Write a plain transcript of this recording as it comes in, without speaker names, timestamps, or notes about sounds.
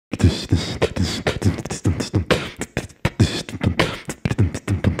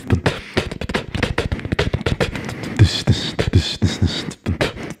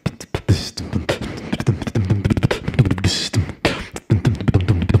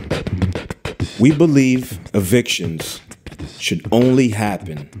We believe evictions should only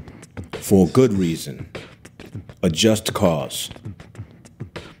happen for a good reason, a just cause.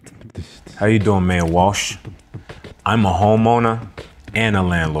 How you doing, Mayor Walsh? I'm a homeowner and a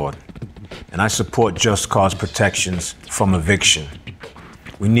landlord, and I support just cause protections from eviction.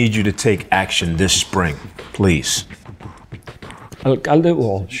 We need you to take action this spring, please. Alcalde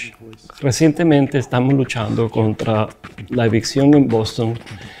Walsh, recientemente estamos luchando contra la evicción en Boston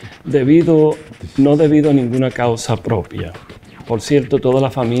no debido a ninguna causa propia. Por cierto, todas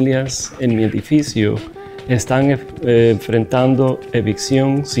las familias en mi edificio están enfrentando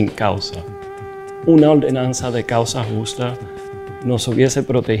evicción sin causa. Una ordenanza de causa justa nos hubiese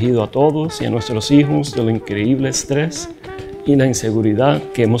protegido a todos y a nuestros hijos del increíble estrés y la inseguridad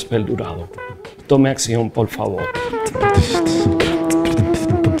que hemos perdurado. Tome acción, por favor.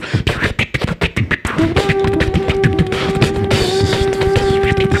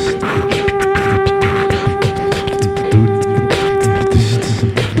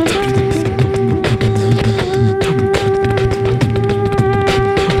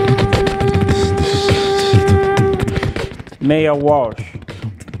 Mayor Walsh,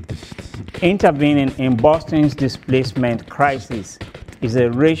 intervening in Boston's displacement crisis is a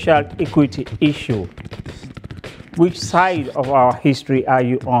racial equity issue. Which side of our history are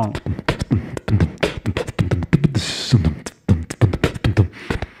you on?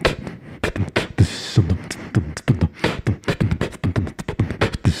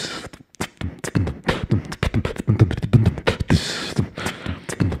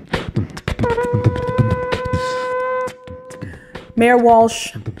 Mayor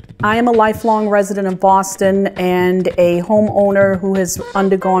Walsh, I am a lifelong resident of Boston and a homeowner who has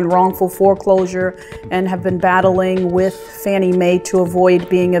undergone wrongful foreclosure and have been battling with Fannie Mae to avoid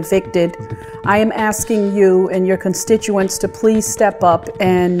being evicted. I am asking you and your constituents to please step up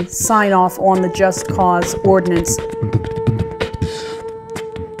and sign off on the Just Cause ordinance.